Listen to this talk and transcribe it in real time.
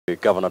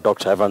Governor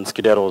Dr.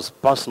 Kidero's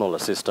personal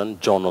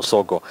assistant, John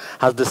Osogo,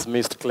 has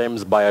dismissed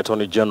claims by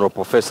Attorney General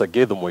Professor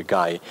Githu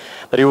Muigai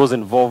that he was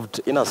involved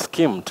in a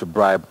scheme to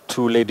bribe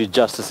two lady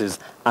justices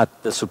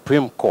at the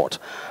Supreme Court.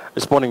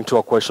 Responding to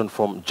a question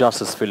from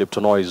Justice Philip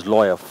Tonui's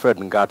lawyer, Fred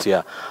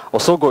Ngatia,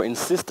 Osogo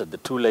insisted the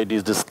two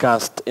ladies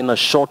discussed in a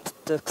short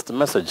text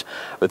message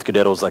with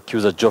Kidero's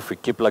accuser, Geoffrey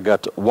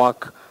Kiplagat,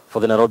 work for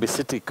the Nairobi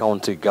City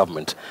County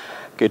Government.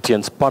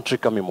 KTN's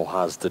Patrick Amimo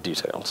has the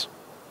details.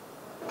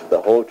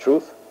 The whole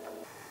truth?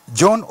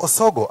 John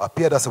Osogo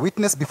appeared as a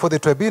witness before the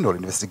tribunal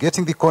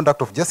investigating the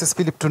conduct of Justice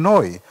Philip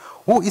Tonui,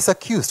 who is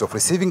accused of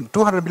receiving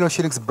 200 million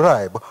shillings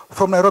bribe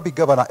from Nairobi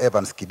Governor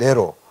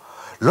Kidero.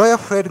 Lawyer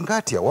Fred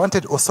Ngatia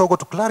wanted Osogo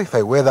to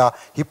clarify whether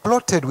he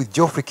plotted with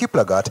Geoffrey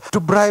Kiplagat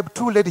to bribe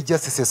two lady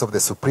justices of the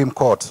Supreme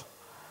Court.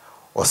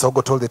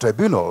 Osogo told the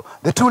tribunal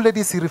the two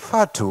ladies he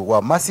referred to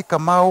were Mercy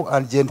Kamau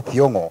and Jane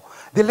Thiongo.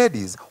 The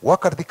ladies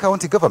work at the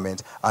county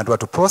government and were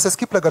to process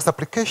Kiplagat's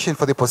application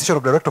for the position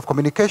of Director of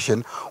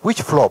Communication,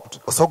 which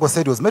flopped. Osogo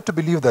said he was made to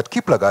believe that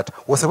Kiplagat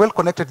was a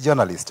well-connected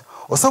journalist.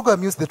 Osogo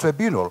amused the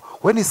tribunal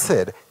when he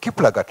said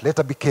Kiplagat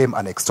later became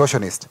an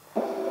extortionist.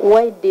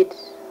 Why did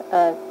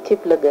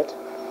Kiplagat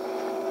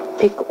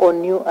pick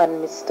on you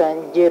and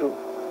Mr.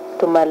 Njeru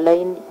to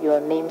malign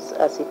your names,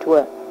 as it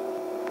were?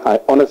 I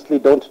honestly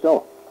don't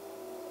know.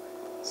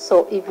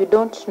 So if you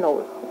don't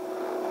know,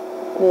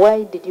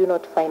 why did you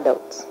not find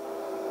out?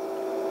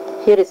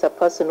 Here is a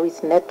person who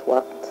is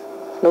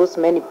networked, knows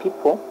many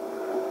people,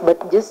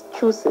 but just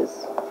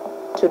chooses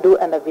to do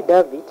an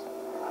affidavit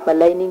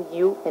maligning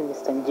you and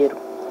Mr.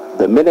 Njeru.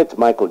 The minute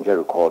Michael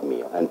Njeru called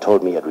me and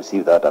told me he had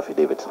received that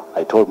affidavit,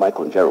 I told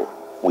Michael Njeru,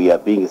 we are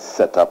being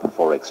set up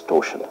for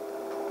extortion.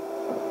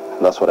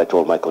 That's what I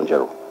told Michael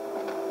Njeru.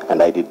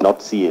 And I did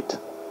not see it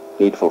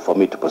needful for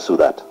me to pursue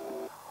that.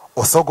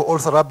 Osogo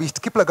also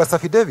rubbished Kiplagat's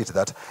affidavit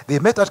that they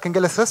met at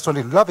Kengele's restaurant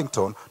in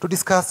Lavington to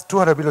discuss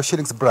 200 million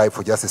shillings bribe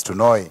for Justice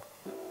Tonui.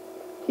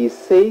 He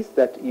says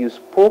that you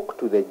spoke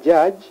to the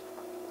judge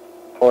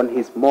on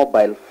his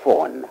mobile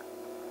phone.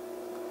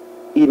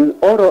 In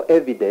oral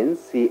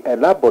evidence, he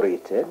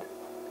elaborated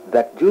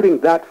that during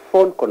that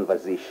phone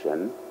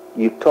conversation,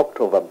 you talked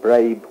of a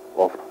bribe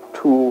of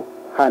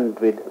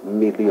 200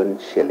 million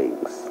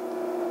shillings.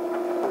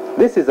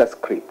 This is a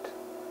script.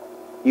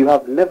 You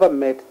have never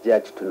met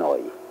Judge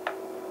Tonui.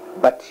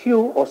 But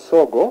you,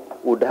 Osogo,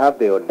 would have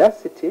the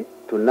audacity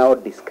to now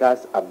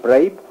discuss a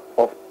bribe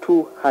of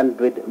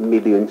 200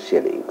 million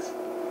shillings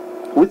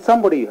with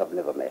somebody you have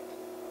never met.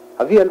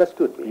 Have you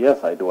understood me?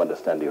 Yes, I do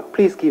understand you.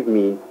 Please give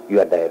me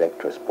your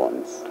direct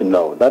response.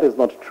 No, that is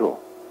not true.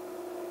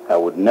 I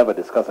would never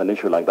discuss an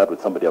issue like that with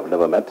somebody I've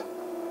never met.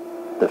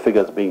 The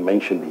figures being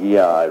mentioned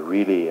here are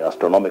really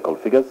astronomical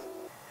figures.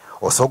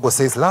 Osogo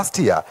says last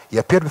year he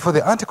appeared before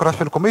the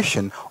Anti-Corruption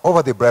Commission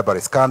over the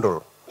bribery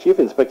scandal. Chief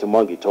Inspector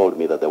Mwangi told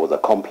me that there was a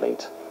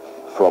complaint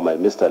from a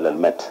Mr.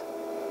 Lelmet.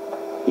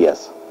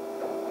 Yes.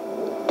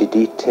 Did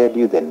he tell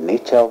you the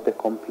nature of the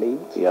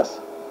complaint? Yes.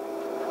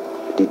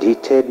 Did he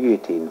tell you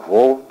it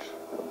involved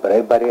a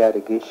bribery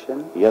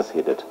allegation? Yes,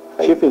 he did.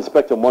 Chief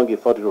Inspector Mwangi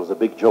thought it was a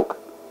big joke.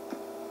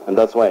 And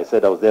that's why I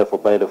said I was there for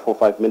barely 4 or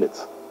 5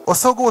 minutes.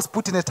 Osogo was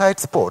put in a tight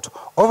spot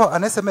over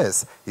an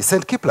SMS he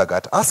sent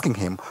Kiplagat asking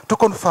him to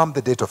confirm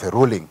the date of a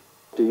ruling.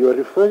 You are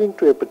referring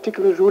to a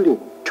particular ruling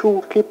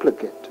to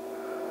Kiplagat.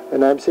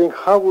 And I'm saying,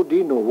 how would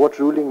he know what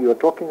ruling you are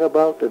talking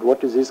about and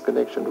what is his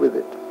connection with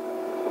it?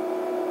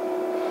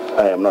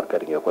 I am not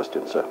getting your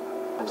question, sir.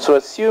 So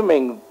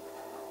assuming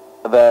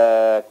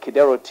the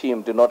Kidero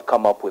team did not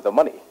come up with the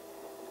money,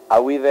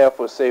 are we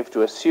therefore safe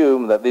to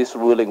assume that this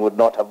ruling would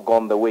not have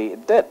gone the way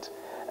it did?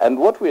 And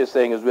what we are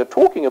saying is we're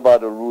talking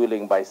about a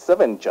ruling by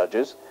 7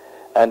 judges,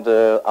 and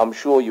I'm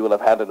sure you will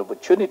have had an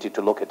opportunity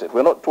to look at it.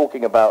 We're not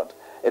talking about,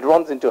 it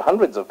runs into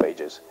hundreds of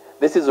pages.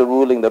 This is a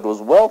ruling that was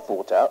well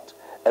thought out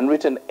and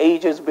written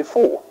ages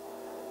before.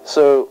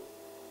 So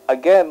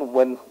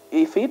again,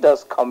 if he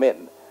does come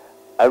in,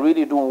 I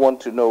really do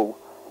want to know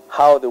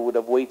how they would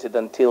have waited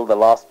until the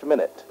last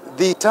minute.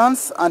 The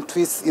turns and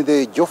twists in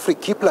the Geoffrey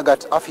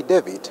Kiplagat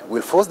affidavit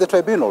will force the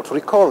tribunal to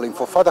recall him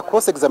for further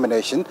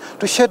cross-examination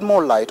to shed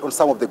more light on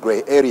some of the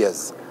grey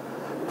areas.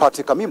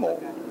 Patrick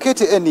Amimo,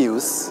 KTN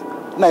News,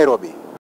 Nairobi.